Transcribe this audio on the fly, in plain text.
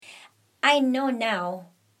I know now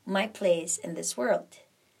my place in this world.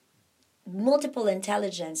 Multiple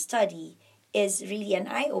intelligence study is really an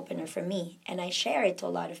eye-opener for me, and I share it to a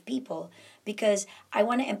lot of people because I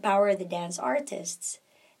want to empower the dance artists.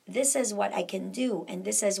 This is what I can do, and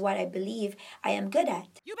this is what I believe I am good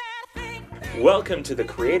at. Welcome to the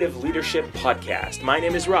Creative Leadership Podcast. My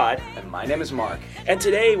name is Rod. And my name is Mark. And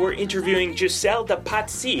today we're interviewing Georcelle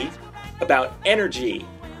Dapat-Sy about energy,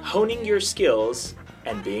 honing your skills,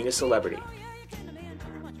 and being a celebrity.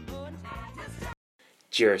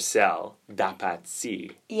 Georcelle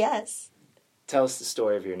Dapat-Sy. Yes. Tell us the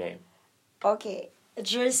story of your name. Okay.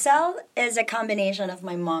 Georcelle is a combination of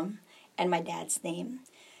my mom and my dad's name.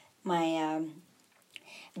 My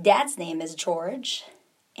dad's name is George,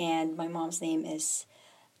 and my mom's name is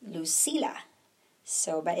Lucila.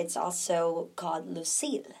 But it's also called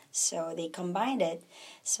Lucille. So they combined it.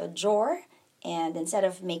 So Jor, and instead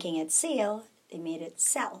of making it seal, they made it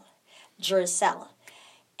cell. Georcelle.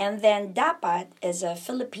 And then dapat is a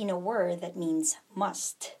Filipino word that means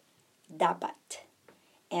must. Dapat.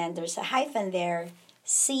 And there's a hyphen there.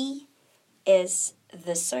 C is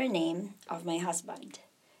the surname of my husband.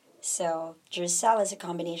 So Georcelle is a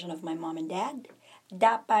combination of my mom and dad.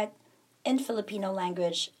 Dapat in Filipino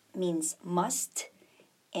language means must.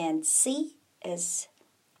 And C is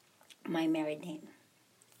my married name.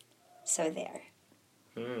 So there.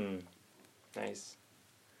 Nice.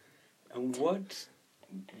 And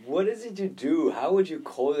what is it you do? How would you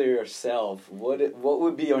call yourself? What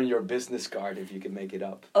would be on your business card if you could make it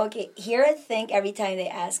up? Okay, here I think every time they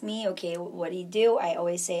ask me, okay, what do you do? I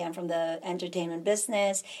always say I'm from the entertainment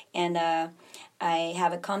business, and I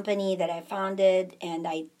have a company that I founded, and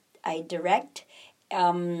I direct.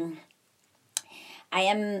 I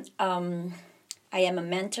am a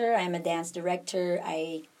mentor. I am a dance director.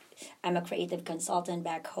 I'm a creative consultant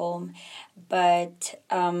back home, but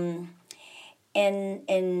in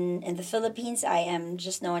the Philippines, I am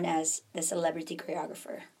just known as the celebrity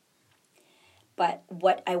choreographer. But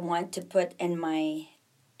what I want to put in my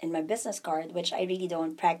business card, which I really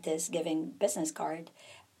don't practice giving business card,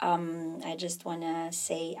 I just want to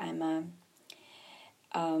say I'm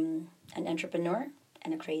an entrepreneur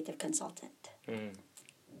and a creative consultant.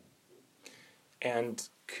 And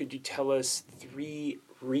could you tell us 3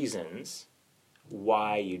 reasons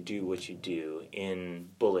why you do what you do in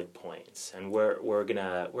bullet points? And we're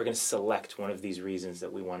gonna select one of these reasons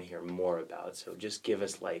that we want to hear more about. So just give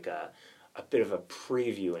us like a bit of a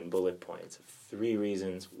preview in bullet points of 3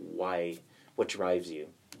 reasons why, what drives you.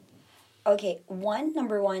 Okay,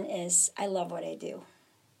 number one is I love what I do.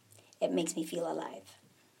 It makes me feel alive.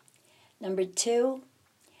 Number 2,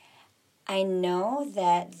 I know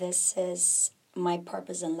that this is my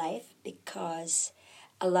purpose in life because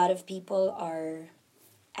a lot of people are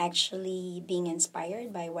actually being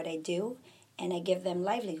inspired by what I do, and I give them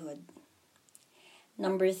livelihood.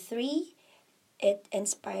 Number 3, it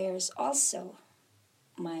inspires also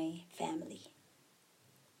my family.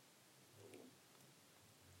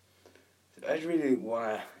 I really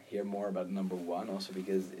want to hear more about number 1 also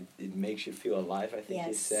because it makes you feel alive, I think Yes.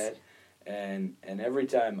 you said. And every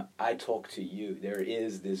time I talk to you, there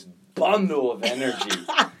is this bundle of energy.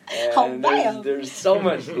 And there's so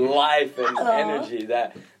much life and energy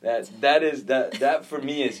that for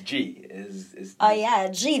me is G. Oh yeah,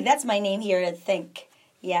 G, that's my name here at Think.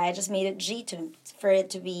 Yeah, I just made it G for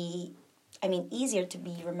it to be, easier to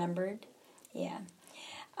be remembered. Yeah.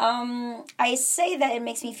 I say that it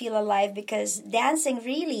makes me feel alive because dancing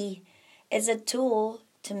really is a tool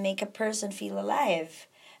to make a person feel alive.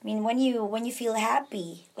 When you feel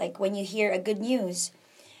happy, like when you hear a good news,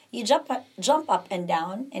 you jump up and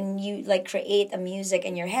down, and you like create a music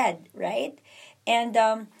in your head, right? And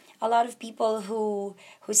a lot of people who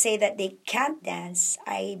say that they can't dance,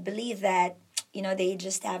 I believe that they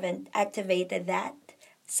just haven't activated that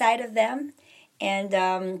side of them. And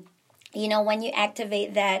when you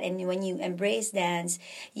activate that and when you embrace dance,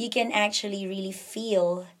 you can actually really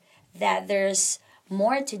feel that there's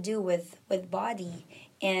more to do with body.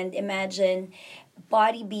 And imagine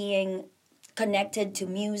body being connected to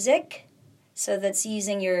music. So that's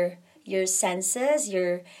using your senses,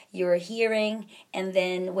 your hearing. And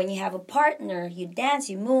then when you have a partner, you dance,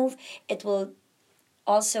 you move, it will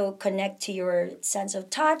also connect to your sense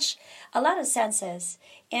of touch, a lot of senses.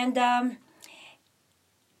 And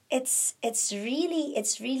it's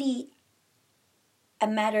really a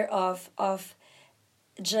matter of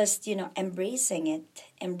just embracing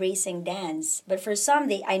dance. But for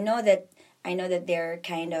some, I know that they're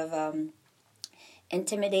kind of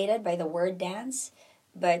intimidated by the word dance,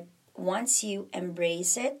 but once you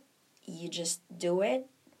embrace it, you just do it,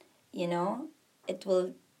 it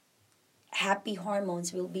will happy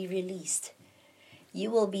hormones will be released. You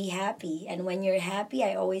will be happy. And when you're happy,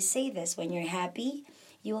 I always say this, when you're happy,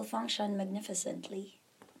 you will function magnificently.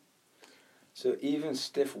 So even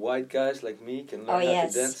stiff white guys like me can learn how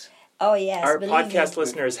to dance? Oh, yes. Our podcast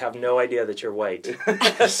listeners have no idea that you're white. You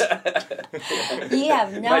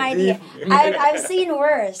have no idea. I've seen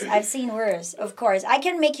worse. Of course. I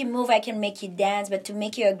can make you move, I can make you dance, but to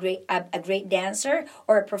make you a great dancer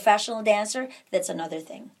or a professional dancer, that's another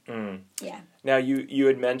thing. Yeah. Now, you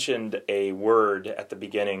had mentioned a word at the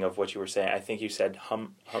beginning of what you were saying. I think you said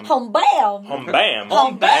Humbam. Humbam. Humbam.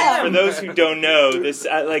 And for those who don't know, this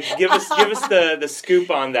give us the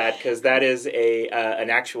scoop on that, because that is an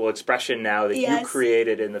actual expression now that you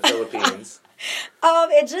created in the Philippines.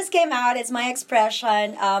 It just came out. It's my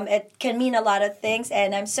expression. It can mean a lot of things,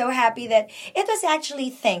 and I'm so happy that it was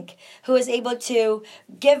actually Think who was able to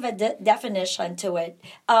give a definition to it.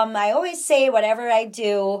 I always say whatever I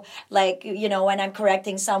do, like, when I'm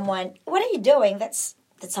correcting someone, what are you doing? That's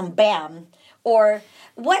some bam. Or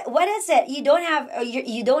what is it? You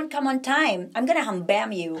don't come on time. I'm gonna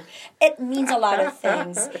humbam you. It means a lot of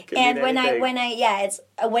things. And when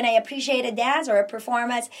I appreciate a dance or a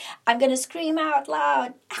performance, I'm gonna scream out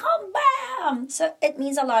loud, humbam. So it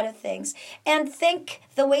means a lot of things. And Think,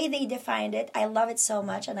 the way they defined it, I love it so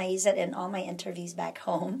much, and I use it in all my interviews back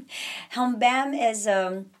home. Humbam is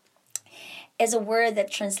a word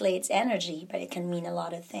that translates energy, but it can mean a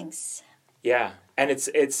lot of things. Yeah, and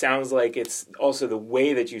it sounds like it's also the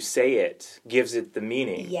way that you say it gives it the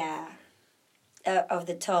meaning. Yeah, of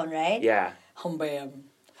the tone, right? Yeah. Humbam.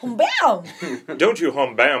 Humbam! Don't you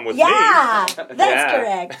humbam with me. Yeah, that's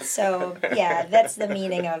correct. So, yeah, that's the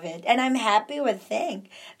meaning of it. And I'm happy with Think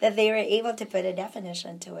that they were able to put a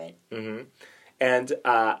definition to it. Mm-hmm. And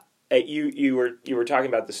you were talking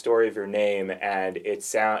about the story of your name, and it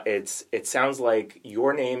sounds like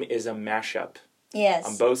your name is a mashup. Yes.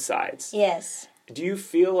 On both sides. Yes. Do you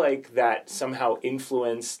feel like that somehow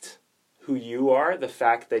influenced who you are? The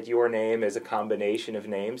fact that your name is a combination of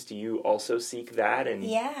names. Do you also seek that?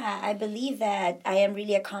 Yeah, I believe that I am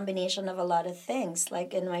really a combination of a lot of things.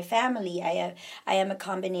 Like in my family, I am a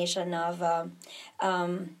combination of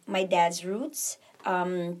my dad's roots.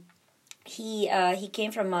 He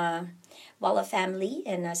came from a Wala family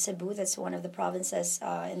in Cebu. That's one of the provinces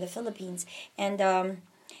in the Philippines, and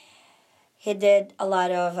he did a lot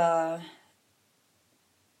of,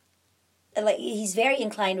 he's very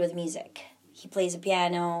inclined with music. He plays the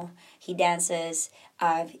piano, he dances,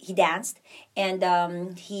 he danced,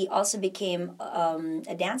 and he also became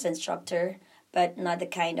a dance instructor, but not the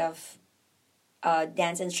kind of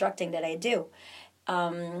dance instructing that I do.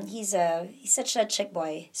 He's such a chick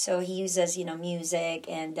boy, so he uses, music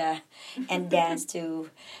and dance to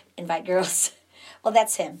invite girls. Well,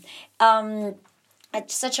 that's him.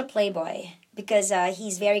 Such a playboy because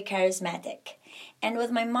he's very charismatic. And with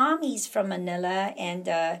my mom, he's from Manila, and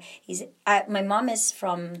my mom is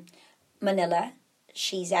from Manila.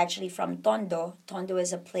 She's actually from Tondo. Tondo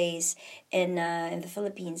is a place in the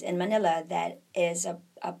Philippines, in Manila, that is a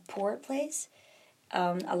poor place.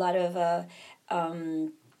 A lot of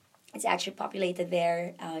it's actually populated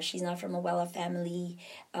there. She's not from a Wella family,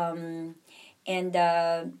 and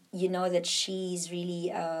you know that she's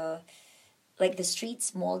really. Like the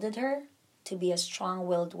streets molded her to be a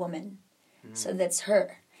strong-willed woman. Mm-hmm. So that's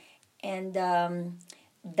her. And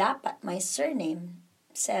Dapat, my surname,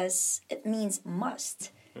 says it means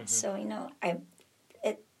must. Mm-hmm. So, I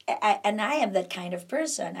am that kind of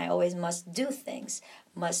person. I always must do things.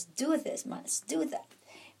 Must do this, must do that.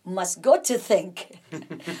 Must go to Think.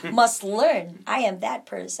 Must learn. I am that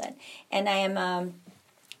person. And I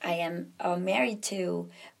am married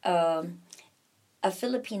to... a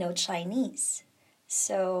Filipino Chinese.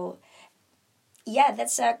 So, yeah,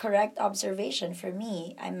 that's a correct observation for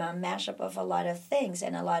me. I'm a mashup of a lot of things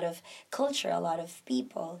and a lot of culture, a lot of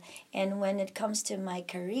people. And when it comes to my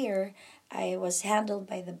career, I was handled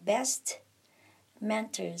by the best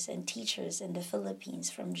mentors and teachers in the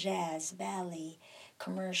Philippines, from jazz, ballet,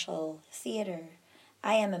 commercial, theater.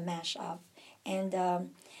 I am a mashup. And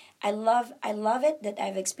I love it that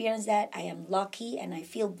I've experienced that. I am lucky and I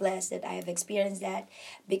feel blessed that I have experienced that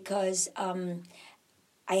because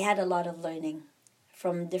I had a lot of learning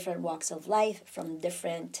from different walks of life, from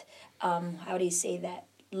different,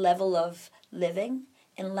 level of living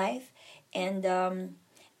in life. And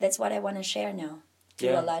that's what I want to share now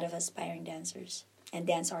to a lot of aspiring dancers and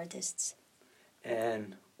dance artists.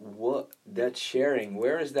 And what that sharing,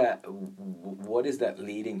 where is that, what is that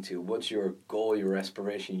leading to? What's your goal, your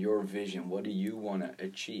aspiration, your vision? What do you want to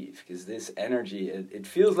achieve? Because this energy, it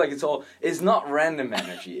feels like it's not random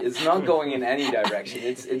energy. It's not going in any direction.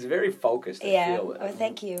 It's very focused. I feel it. Oh,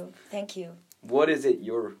 thank you. What is it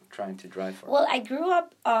you're trying to drive for? Well, I grew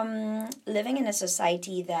up living in a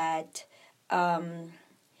society that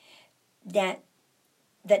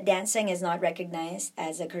that dancing is not recognized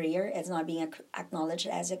as a career. It's not being acknowledged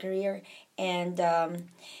as a career. And,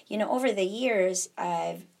 over the years,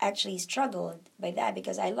 I've actually struggled by that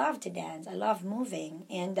because I love to dance. I love moving.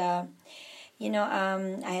 And, I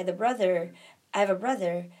have a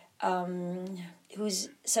brother who's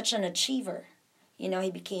such an achiever.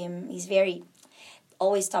 He's very,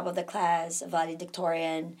 always top of the class,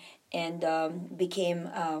 valedictorian, and became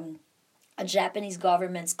a Japanese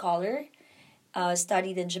government scholar.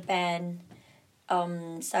 Studied in Japan,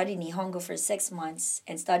 studied Nihongo for 6 months,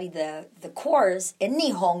 and studied the course in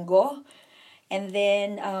Nihongo. And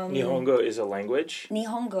then... Nihongo is a language?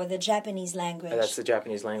 Nihongo, the Japanese language. Oh, that's the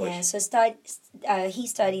Japanese language. Yeah, so he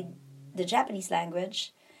studied the Japanese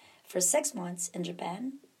language for 6 months in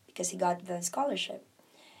Japan because he got the scholarship.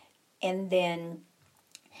 And then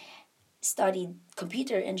studied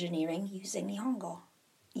computer engineering using Nihongo,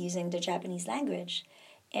 using the Japanese language.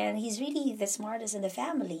 And he's really the smartest in the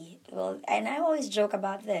family. Well, and I always joke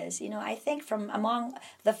about this. I think from among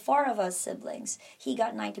the 4 of us siblings, he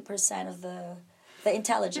got 90% of the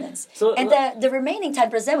intelligence. And the remaining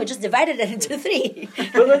 10%, we just divided it into 3.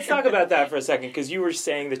 But let's talk about that for a second, because you were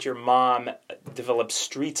saying that your mom developed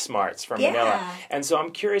street smarts from Manila. And so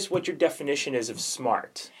I'm curious what your definition is of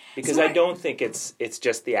smart. Because I don't think it's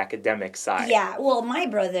just the academic side. Yeah, well, my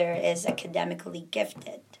brother is academically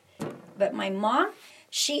gifted. But my mom...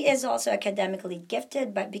 she is also academically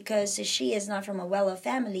gifted, but because she is not from a well-off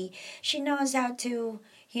family, she knows how to,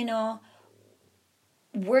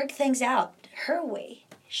 work things out her way.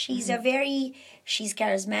 She's she's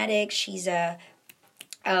charismatic. She's her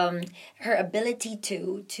ability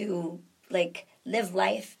to live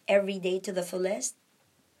life every day to the fullest.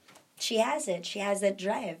 She has it. She has that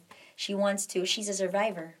drive. She wants to. She's a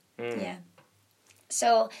survivor. Yeah.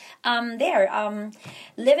 So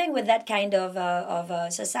living with that kind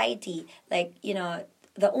of society,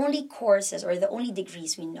 the only courses or the only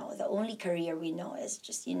degrees we know, the only career we know is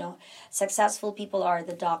just, successful people are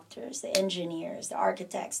the doctors, the engineers, the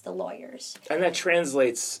architects, the lawyers. And that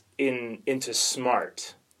translates into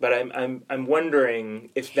smart. But I'm wondering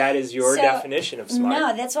if that is your definition of smart.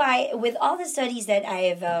 No, that's why with all the studies that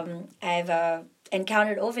I've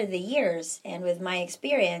encountered over the years and with my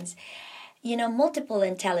experience, multiple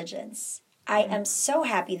intelligence. I am so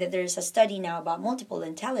happy that there's a study now about multiple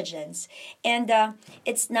intelligence. And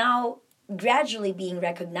it's now gradually being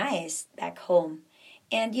recognized back home.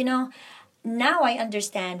 And, now I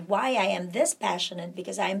understand why I am this passionate,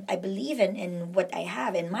 because I believe in what I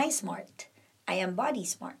have, in my smart. I am body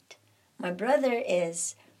smart. My brother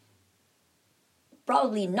is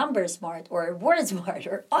probably number smart or word smart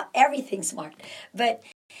or everything smart. But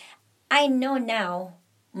I know now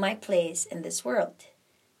my place in this world.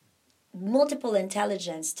 Multiple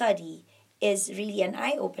intelligence study is really an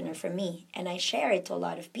eye-opener for me, and I share it to a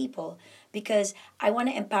lot of people because I want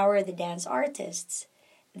to empower the dance artists.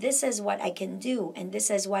 This is what I can do, and this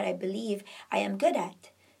is what I believe I am good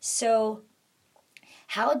at. So,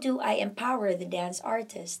 how do I empower the dance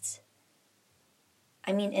artists?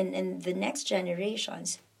 I mean, in the next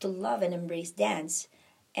generations to love and embrace dance,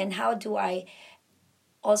 and how do I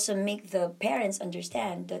also make the parents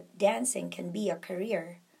understand that dancing can be a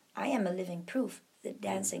career? I am a living proof that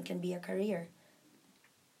dancing can be a career.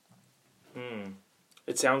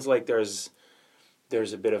 It sounds like there's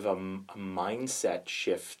a bit of a mindset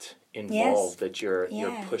shift involved, that you're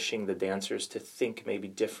pushing the dancers to think maybe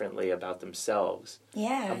differently about themselves.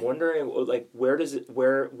 Yeah. I'm wondering, where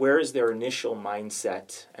is their initial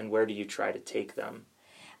mindset, and where do you try to take them?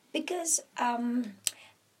 Because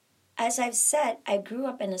as I've said, I grew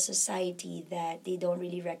up in a society that they don't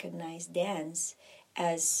really recognize dance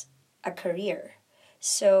as a career.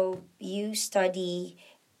 So you study,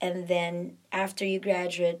 and then after you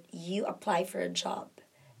graduate, you apply for a job.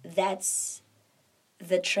 That's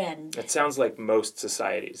the trend. It sounds like most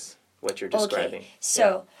societies, what you're describing. Okay.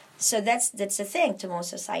 So that's the thing to most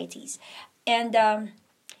societies. And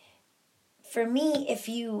for me, if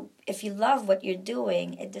you love what you're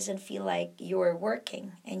doing, it doesn't feel like you're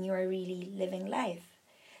working and you're really living life.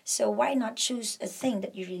 So why not choose a thing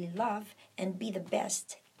that you really love and be the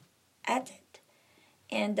best at it?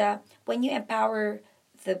 And when you empower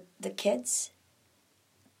the kids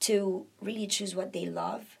to really choose what they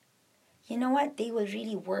love, you know what? They will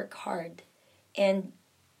really work hard, and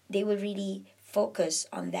they will really focus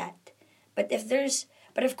on that. But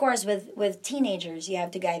of course, with teenagers, you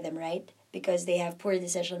have to guide them, right? Because they have poor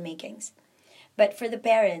decision makings. But for the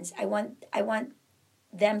parents, I want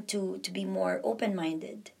them to be more open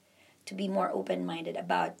minded,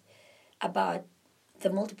 about the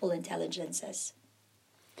multiple intelligences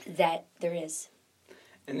that there is.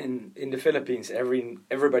 And in the Philippines,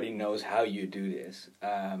 everybody knows how you do this.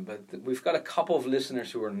 But we've got a couple of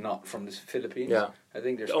listeners who are not from the Philippines. Yeah. I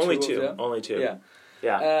think there's only two two. of them. Only two. Yeah.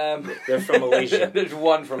 Yeah. They're from Malaysia. There's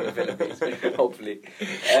one from the Philippines, hopefully.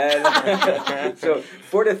 And so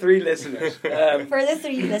for the three listeners.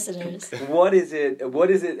 What is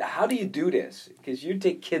it? How do you do this? Because you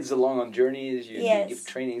take kids along on journeys, you give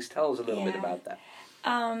trainings. Tell us a little bit about that.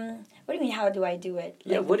 What do you mean, how do I do it?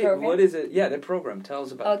 Like what is it? Yeah, the program. Tell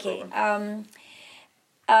us about the program.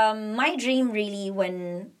 My dream really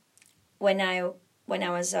when I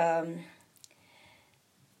was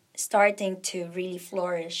starting to really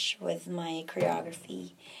flourish with my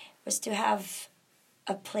choreography was to have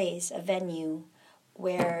a place, a venue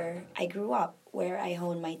where I grew up, where I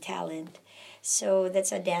honed my talent. So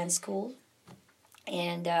that's a dance school,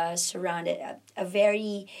 and surrounded a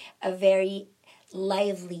very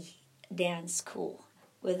lively dance school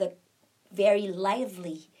with a very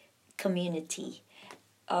lively community,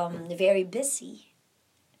 very busy,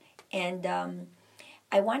 and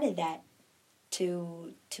I wanted that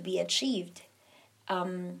to be achieved.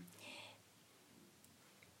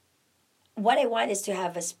 What I want is to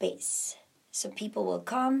have a space so people will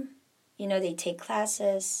come, they take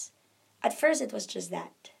classes. At first it was just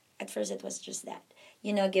that.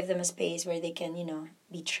 Give them a space where they can,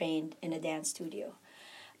 be trained in a dance studio.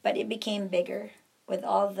 But it became bigger with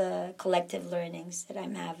all the collective learnings that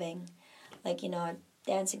I'm having. Like,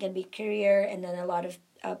 dancing can be career, and then a lot of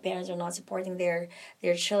parents are not supporting their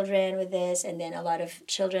children with this, and then a lot of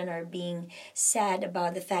children are being sad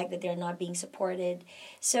about the fact that they're not being supported.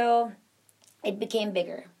 So it became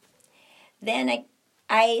bigger. Then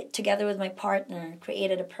I together with my partner,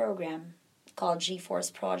 created a program called G-Force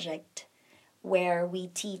Project, where we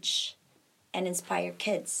teach and inspire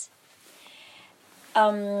kids.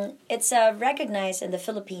 It's recognized in the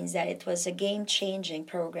Philippines that it was a game-changing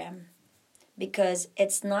program because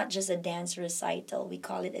it's not just a dance recital. We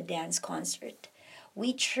call it a dance concert.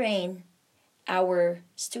 We train our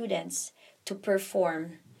students to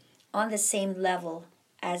perform on the same level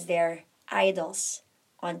as their idols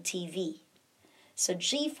on TV. So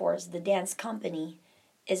G-Force, the dance company,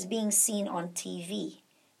 is being seen on TV,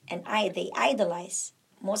 and they idolize.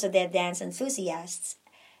 Most of their dance enthusiasts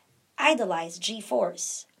idolize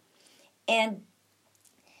G-Force. And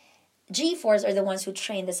G-Force are the ones who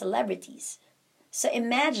train the celebrities. So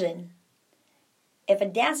imagine if a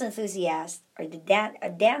dance enthusiast or a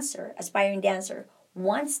dancer, aspiring dancer,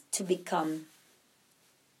 wants to become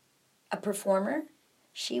a performer,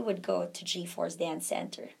 she would go to G-Force Dance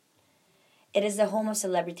Center. It is the home of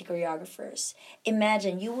celebrity choreographers.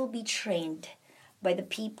 Imagine you will be trained by the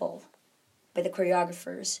people, by the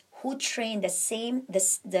choreographers who train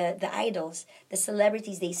the idols, the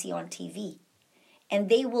celebrities they see on TV. And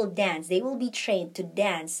they will dance. They will be trained to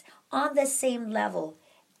dance on the same level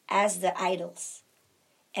as the idols.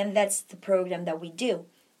 And that's the program that we do.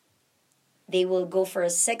 They will go for a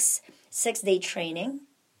six-day training.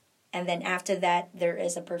 And then after that, there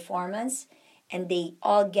is a performance. And they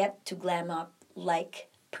all get to glam up like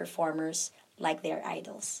performers, like their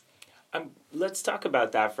idols. Let's talk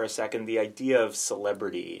about that for a second, the idea of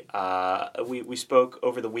celebrity. We spoke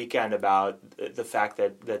over the weekend about the fact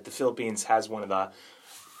that the Philippines has one of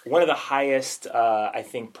the highest, I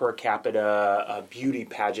think, per capita beauty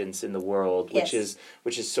pageants in the world, which is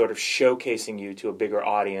sort of showcasing you to a bigger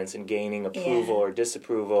audience and gaining approval or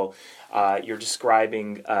disapproval. You're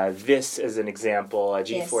describing this as an example,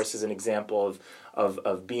 G-Force as an example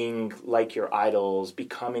of being like your idols,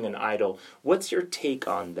 becoming an idol. What's your take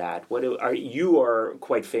on that? You are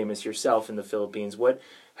quite famous yourself in the Philippines.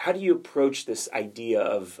 How do you approach this idea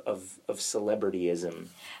of celebrityism?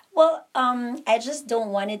 Well, I just don't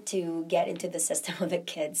want it to get into the system of the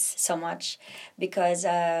kids so much because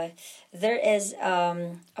there is,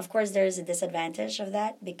 of course, there is a disadvantage of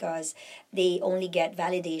that because they only get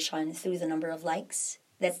validation through the number of likes.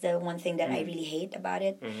 That's the one thing that I really hate about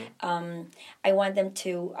it. Mm-hmm. I want them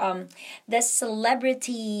to, the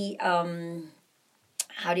celebrity, how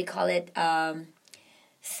do you call it,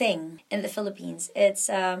 thing in the Philippines. It's,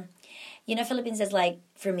 Philippines is like,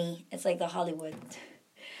 for me, it's like the Hollywood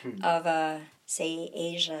of, say,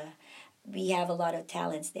 Asia. We have a lot of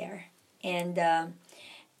talents there. And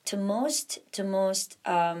to most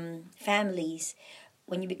families,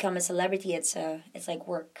 when you become a celebrity, it's like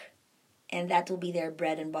work, and that will be their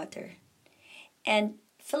bread and butter. And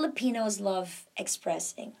Filipinos love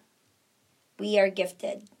expressing. We are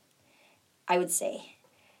gifted, I would say.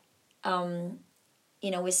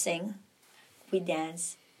 We sing, we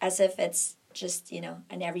dance, as if it's just,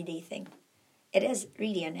 an everyday thing. It is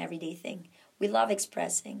really an everyday thing. We love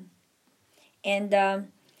expressing. And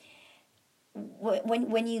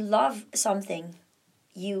when you love something,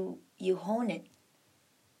 you hone it.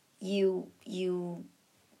 You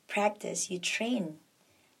practice, you train,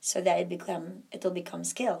 so that it will become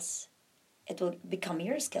skills. It will become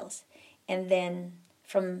your skills. And then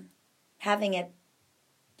from having it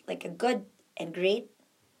like a good and great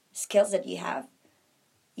skills that you have,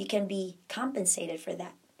 you can be compensated for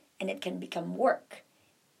that, and it can become work.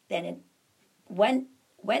 Then when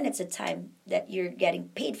it's a time that you're getting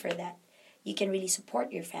paid for that, you can really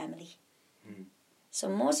support your family. Mm. So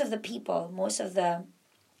most of the people, most of the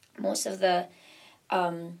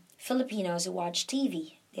Filipinos who watch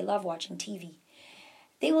TV, they love watching TV.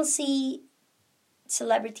 They will see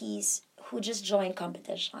celebrities who just join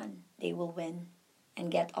competition. They will win and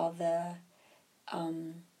get all the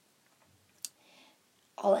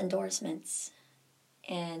all endorsements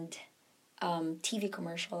and TV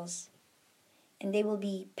commercials, and they will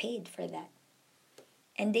be paid for that.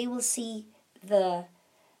 And they will see the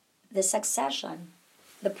succession,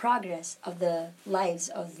 the progress of the lives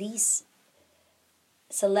of these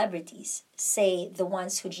celebrities, say the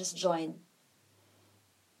ones who just joined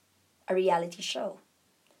a reality show.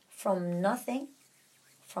 From nothing,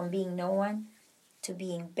 from being no one, to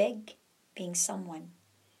being big, being someone.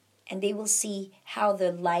 And they will see how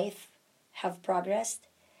their life have progressed.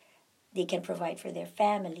 They can provide for their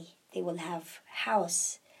family. They will have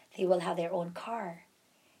house. They will have their own car.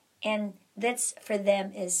 And that's, for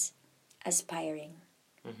them, is aspiring.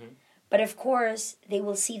 Mm-hmm. But of course, they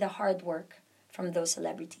will see the hard work from those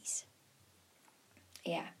celebrities.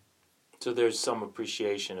 Yeah. So there's some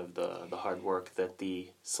appreciation of the hard work that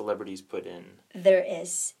the celebrities put in. There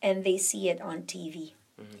is, and they see it on TV.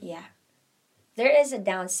 Mm-hmm. Yeah. There is a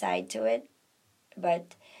downside to it,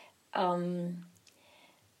 but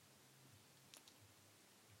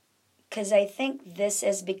because I think this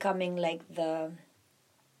is becoming like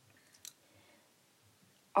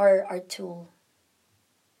our tool.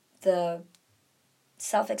 The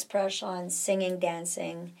self-expression, singing,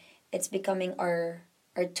 dancing, it's becoming our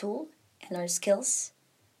tool and our skills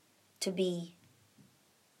to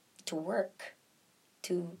work,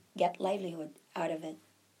 to get livelihood out of it.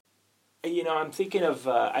 I'm thinking of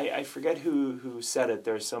I forget who said it.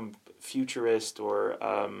 There's some futurist or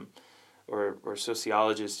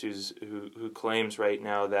sociologist who claims right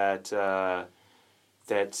now that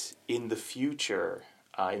in the future,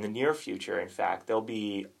 in the near future, in fact, there'll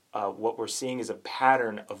be what we're seeing is a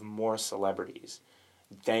pattern of more celebrities,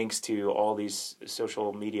 thanks to all these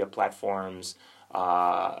social media platforms.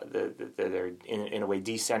 They're in a way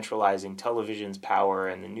decentralizing television's power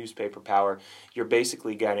and the newspaper power. You're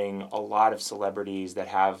basically getting a lot of celebrities that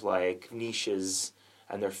have like niches,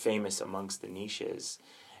 and they're famous amongst the niches.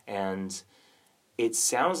 And it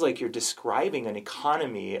sounds like you're describing an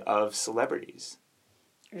economy of celebrities.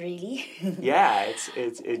 Really? Yeah,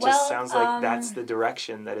 it just sounds like that's the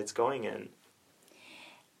direction that it's going in.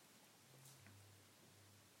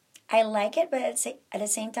 I like it, but at the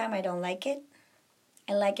same time, I don't like it.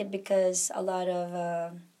 I like it because a lot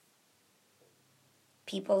of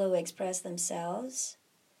people who express themselves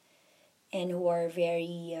and who are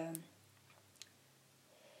very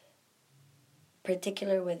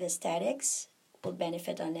particular with aesthetics will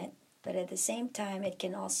benefit on it. But at the same time, it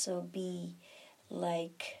can also be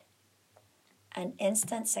like an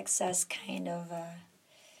instant success kind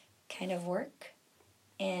of work,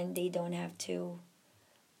 and they don't have to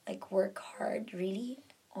like work hard really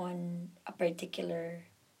on a particular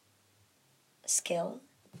skill.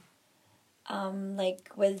 Like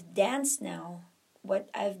with dance now, what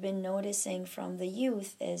I've been noticing from the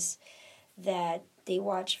youth is that they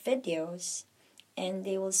watch videos and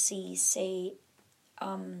they will see, say,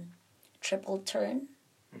 triple turn,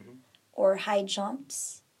 mm-hmm. or high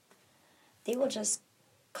jumps. They will just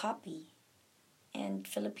copy. And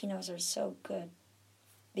Filipinos are so good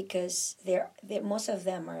because they're most of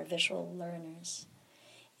them are visual learners.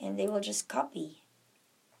 And they will just copy.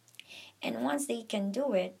 And once they can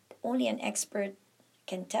do it, only an expert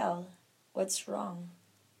can tell what's wrong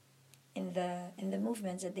in the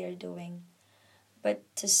movements that they're doing. But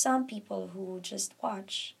to some people who just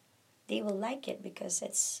watch, they will like it because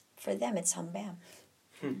for them it's hambam.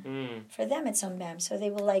 For them it's hambam. So they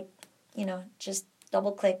will just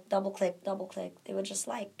double click, double click, double click. They would just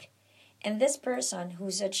like. And this person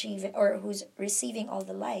who's achieving or who's receiving all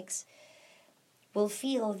the likes will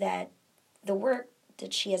feel that the work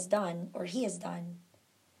that she has done or he has done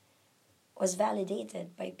was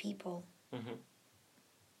validated by people. Mm-hmm.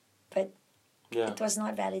 But yeah. it was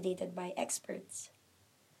not validated by experts.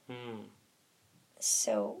 Mm.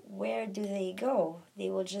 So where do they go? They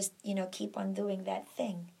will just, keep on doing that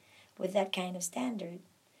thing with that kind of standard.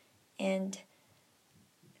 And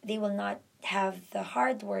they will not have the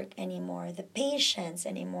hard work anymore, the patience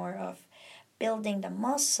anymore of building the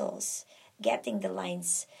muscles, getting the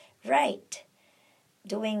lines right,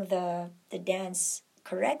 doing the dance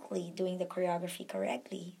correctly, doing the choreography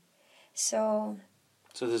correctly. So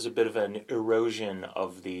there's a bit of an erosion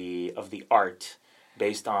of the art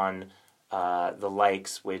based on the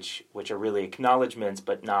likes, which are really acknowledgments,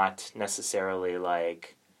 but not necessarily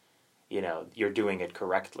like, you're doing it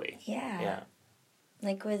correctly. Yeah.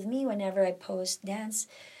 Like with me, whenever I post dance,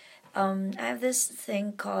 I have this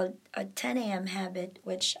thing called a 10 a.m. habit,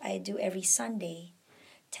 which I do every Sunday,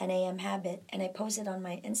 10 a.m. habit, and I post it on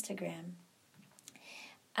my Instagram.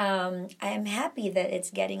 I am happy that it's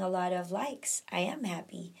getting a lot of likes. I am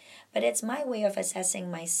happy. But it's my way of assessing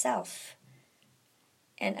myself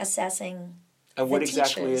and assessing and what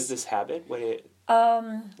exactly teachers. Is this habit? What do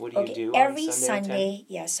you do every on Sunday?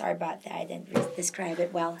 Yeah, sorry about that. I didn't describe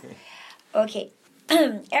it well. Okay.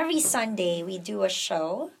 Every Sunday we do a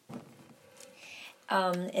show.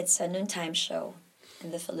 It's a noontime show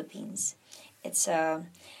in the Philippines. It's the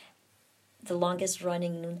longest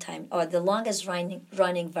running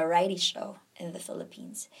variety show in the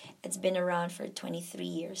Philippines. It's been around for 23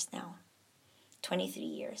 years now. 23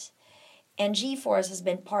 years. And G-Force has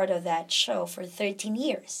been part of that show for 13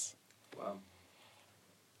 years. Wow.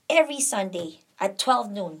 Every Sunday at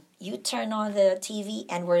 12 noon, you turn on the TV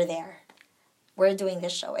and we're there. We're doing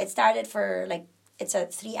this show. It started it's a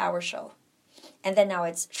 3-hour show. And then now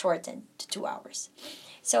it's shortened to 2 hours.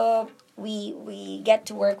 So we get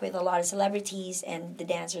to work with a lot of celebrities, and the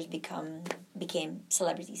dancers became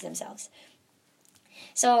celebrities themselves.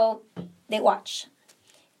 So they watch.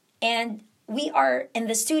 And we are in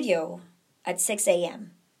the studio at 6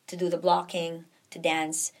 a.m. to do the blocking, to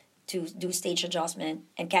dance, to do stage adjustment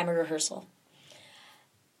and camera rehearsal.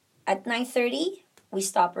 At 9:30, we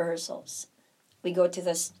stop rehearsals. We go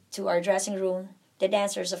to our dressing room. The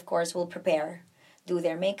dancers, of course, will do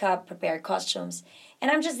their makeup, prepare costumes. And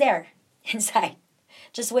I'm just there inside,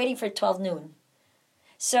 just waiting for 12 noon.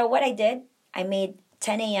 So what I did, I made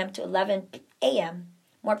 10 a.m. to 11 a.m.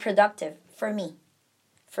 more productive for me.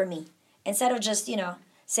 Instead of just,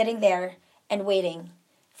 sitting there and waiting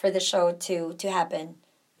for the show to happen,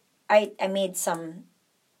 I made something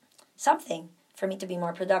for me to be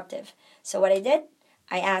more productive. So what I did,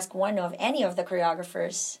 I asked any of the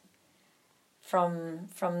choreographers from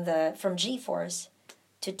G-Force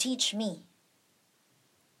to teach me,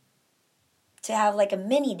 to have like a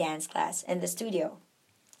mini dance class in the studio.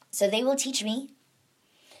 So they will teach me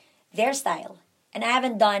their style. And I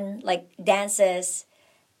haven't done like dances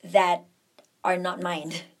that are not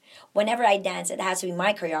mine. Whenever I dance, it has to be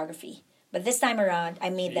my choreography. But this time around, I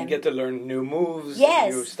made them. You get to learn new moves,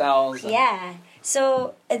 yes, new styles. Yeah.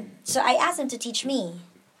 So I asked them to teach me.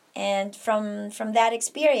 And from that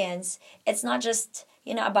experience, it's not just,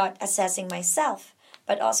 about assessing myself,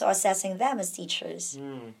 but also assessing them as teachers.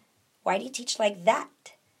 Mm. Why do you teach like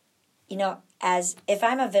that? As if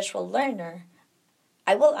I'm a visual learner,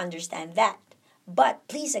 I will understand that. But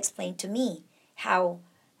please explain to me how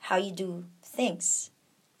you do things.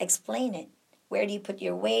 Explain it. Where do you put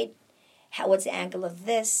your weight? What's the angle of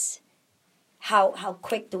this? How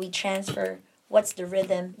quick do we transfer? What's the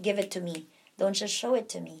rhythm? Give it to me. Don't just show it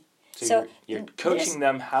to me. So you're coaching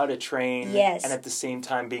them how to train, yes, and at the same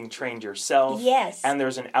time being trained yourself. Yes. And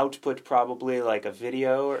there's an output, probably like a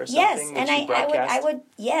video or something. Yes, that and you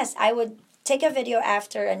broadcast? I would take a video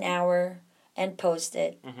after an hour and post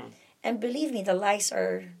it. Mm-hmm. And believe me, the likes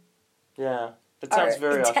are. Yeah, it sounds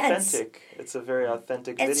very intense. authentic. It's a very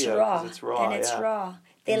authentic it's video. Raw, it's raw. And it's raw.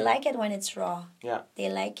 They like it when it's raw. Yeah. They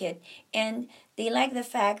like it. And they like the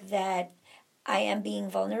fact that I am being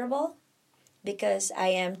vulnerable because I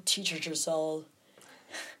am teacher Georcelle.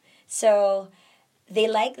 So they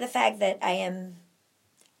like the fact that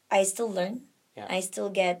I still learn. Yeah. I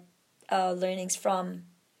still get learnings from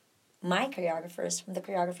my choreographers, from the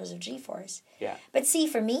choreographers of G-Force. Yeah. But see,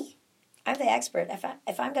 for me, I'm the expert.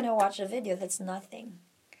 If I'm going to watch a video, that's nothing.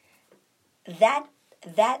 That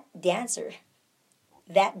dancer,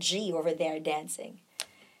 that G over there dancing,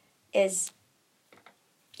 is,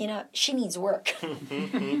 she needs work.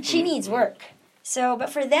 She needs work. So, but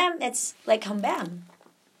for them, it's like hambam.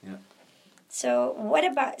 Yeah. So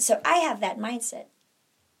I have that mindset.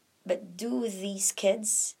 But do these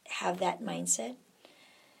kids have that mindset?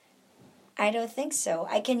 I don't think so.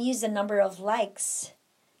 I can use the number of likes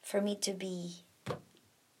for me to be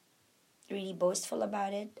really boastful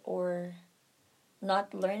about it or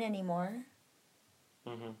not learn anymore.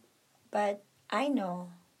 Mm-hmm. But I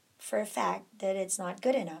know for a fact that it's not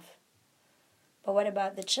good enough. But what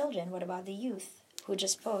about the children? What about the youth who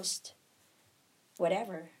just post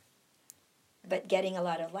whatever, but getting a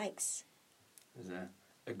lot of likes? There's an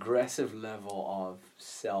aggressive level of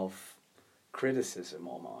self-criticism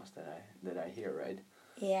almost that I hear, right?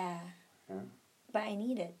 Yeah. Yeah. But I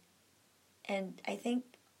need it. And I think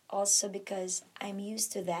also because I'm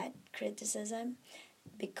used to that criticism,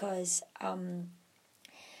 because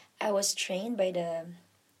I was trained by the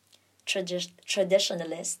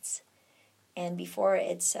traditionalists, and before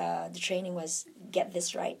it's the training was get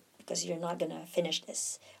this right because you're not gonna finish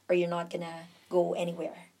this or you're not gonna go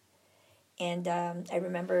anywhere. And I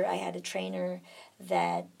remember I had a trainer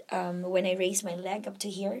that when I raised my leg up to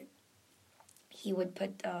here, he would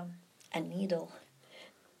put a needle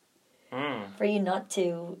for you not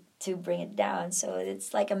to bring it down. So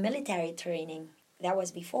it's like a military training. That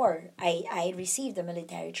was before I received the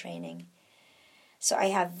military training. So I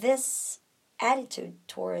have this attitude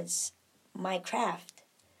towards my craft.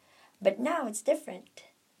 But now it's different.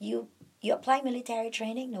 You apply military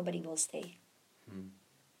training, nobody will stay.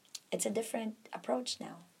 It's a different approach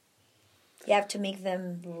now. You have to make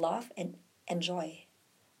them love and enjoy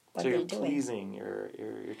what they're doing. So you're pleasing. You're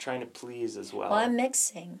trying to please as well. Well, I'm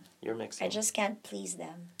mixing. You're mixing. I just can't please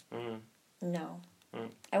them. Mm-hmm. No.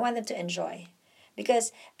 Mm. I want them to enjoy.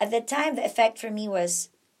 Because at the time, the effect for me was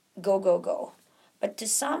go, go, go. But to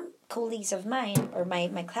some colleagues of mine, or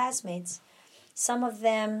my classmates, some of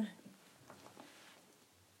them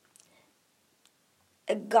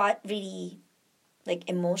got really like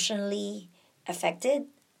emotionally affected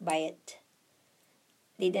by it.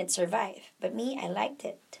 They didn't survive. But me, I liked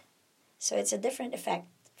it. So it's a different effect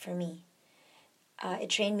for me.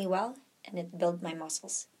 It trained me well and it built my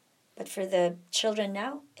muscles. But for the children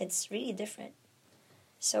now, it's really different.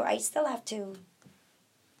 So I still have to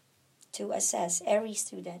assess every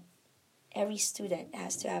student. Every student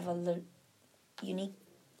has to have a unique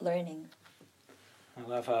learning. I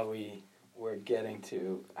love how we're getting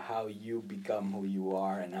to how you become who you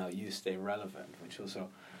are and how you stay relevant, which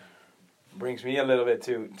also brings me a little bit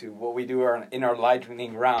to what we do in our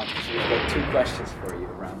lightning round. So we've got 2 questions for you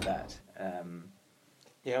around that.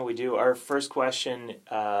 Yeah, we do. Our first question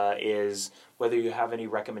is whether you have any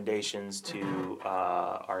recommendations to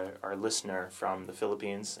our listener from the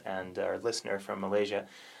Philippines and our listener from Malaysia,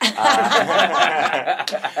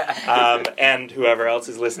 and whoever else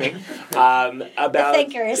is listening, about the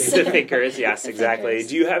thinkers. The thinkers, yes, exactly.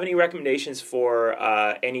 Thinkers. Do you have any recommendations for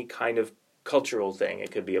any kind of cultural thing?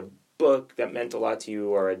 It could be a book that meant a lot to you,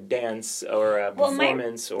 or a dance, or a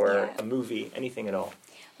performance, or a movie, anything at all.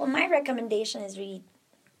 Well, my recommendation is really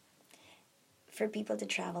for people to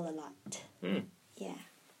travel a lot. Yeah,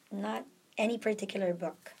 not any particular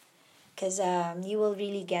book, because you will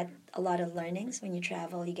really get a lot of learnings when you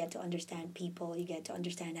travel. You get to understand people, you get to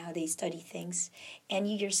understand how they study things, and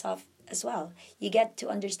you yourself as well. You get to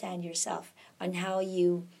understand yourself on how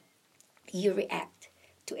you react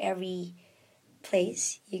to every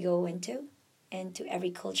place you go into and to every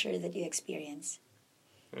culture that you experience.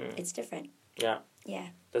 It's different. Yeah. Yeah.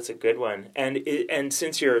 That's a good one. And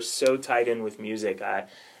since you're so tied in with music,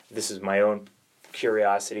 this is my own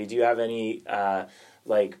curiosity. Do you have any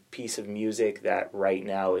piece of music that right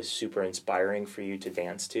now is super inspiring for you to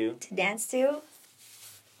dance to? To dance to?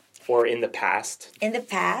 Or in the past? In the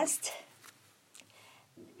past?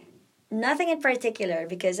 Nothing in particular,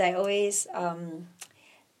 because I always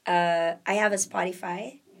I have a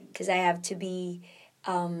Spotify, because I have to be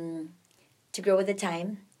to grow with the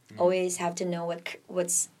time. Always have to know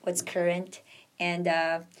what's current and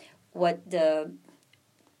what the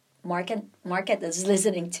market is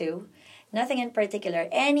listening to. Nothing in particular.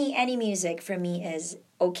 Any music for me is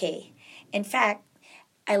okay. In fact,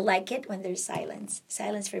 I like it when there's silence.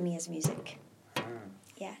 Silence for me is music.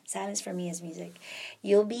 Yeah, silence for me is music.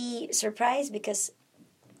 You'll be surprised because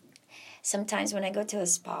sometimes when I go to a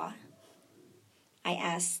spa, I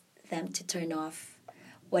ask them to turn off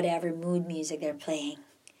whatever mood music they're playing,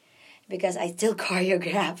 because I still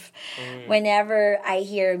choreograph. Whenever I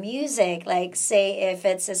hear music, like say if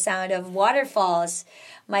it's a sound of waterfalls,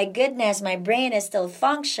 my goodness, my brain is still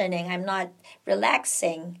functioning. I'm not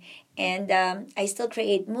relaxing. And I still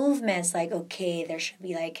create movements like, okay, there should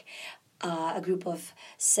be like a group of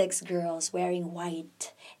 6 girls wearing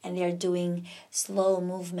white, and they're doing slow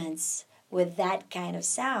movements with that kind of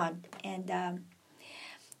sound. And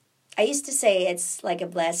I used to say it's like a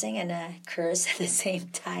blessing and a curse at the same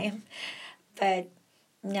time. But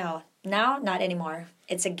no, now not anymore.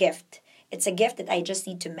 It's a gift. It's a gift that I just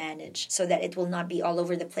need to manage so that it will not be all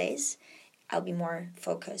over the place. I'll be more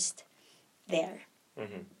focused there.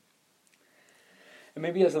 Mm-hmm. And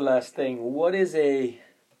maybe as a last thing, what is a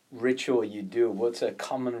ritual you do? What's a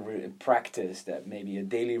common practice, that maybe a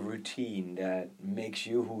daily routine that makes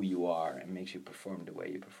you who you are and makes you perform the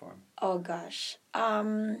way you perform? Oh gosh.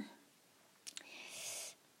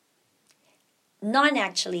 None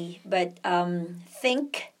actually, but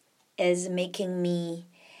think is making me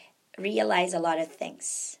realize a lot of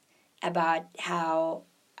things about how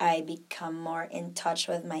I become more in touch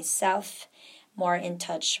with myself, more in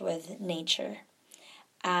touch with nature.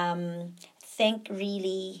 Think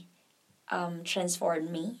really transformed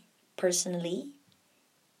me personally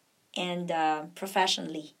and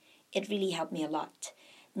professionally. It really helped me a lot.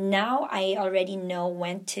 Now I already know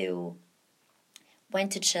when to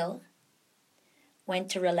chill, when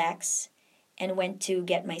to relax, and when to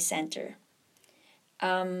get my center.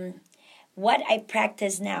 What I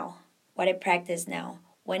practice now,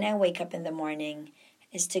 when I wake up in the morning,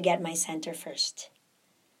 is to get my center first.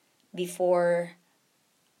 Before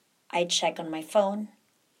I check on my phone,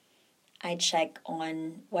 I check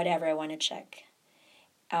on whatever I want to check.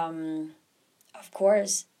 Of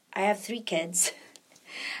course, I have 3 kids.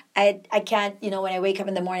 I can't, when I wake up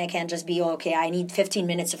in the morning, I can't just be, okay, I need 15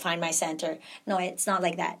 minutes to find my center. No, it's not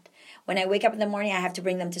like that. When I wake up in the morning, I have to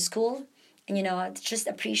bring them to school and, just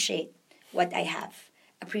appreciate what I have.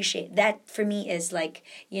 Appreciate. That for me is like,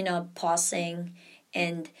 pausing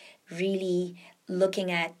and really looking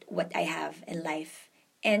at what I have in life.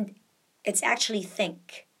 And it's actually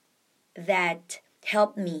think that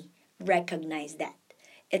helped me recognize that.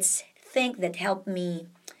 It's think that helped me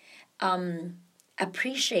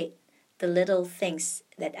appreciate the little things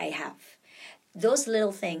that I have. Those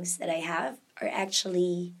little things that I have are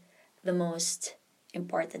actually the most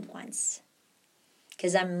important ones.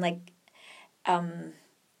 Because I'm like a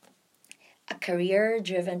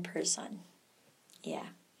career-driven person. Yeah.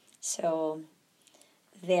 So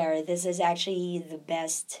this is actually the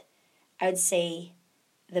best, I would say,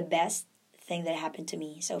 the best thing that happened to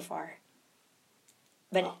me so far.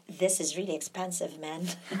 But this is really expensive, man.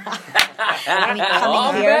 I mean,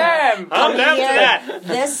 coming here, that.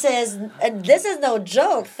 This is no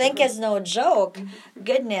joke. Think is no joke.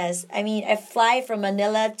 Goodness, I mean, I fly from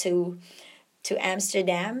Manila to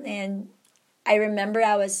Amsterdam, and I remember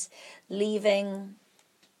I was leaving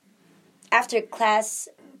after class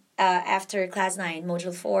 9,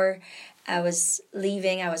 module 4. I was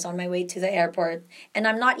leaving. I was on my way to the airport, and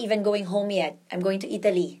I'm not even going home yet. I'm going to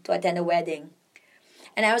Italy to attend a wedding.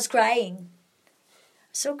 And I was crying.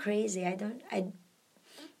 So crazy. I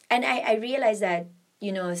realized that,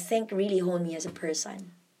 think really honed me as a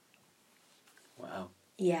person. Wow.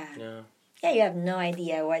 Yeah. Yeah. Yeah, you have no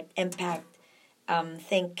idea what impact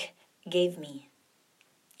think gave me.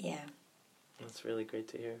 Yeah. That's really great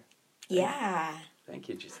to hear. Yeah. Thank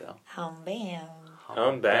you, Georcelle. Bam.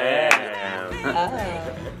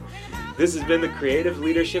 This has been the Creative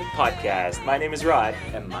Leadership Podcast. My name is Rod.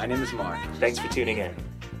 And my name is Mark. Thanks for tuning in.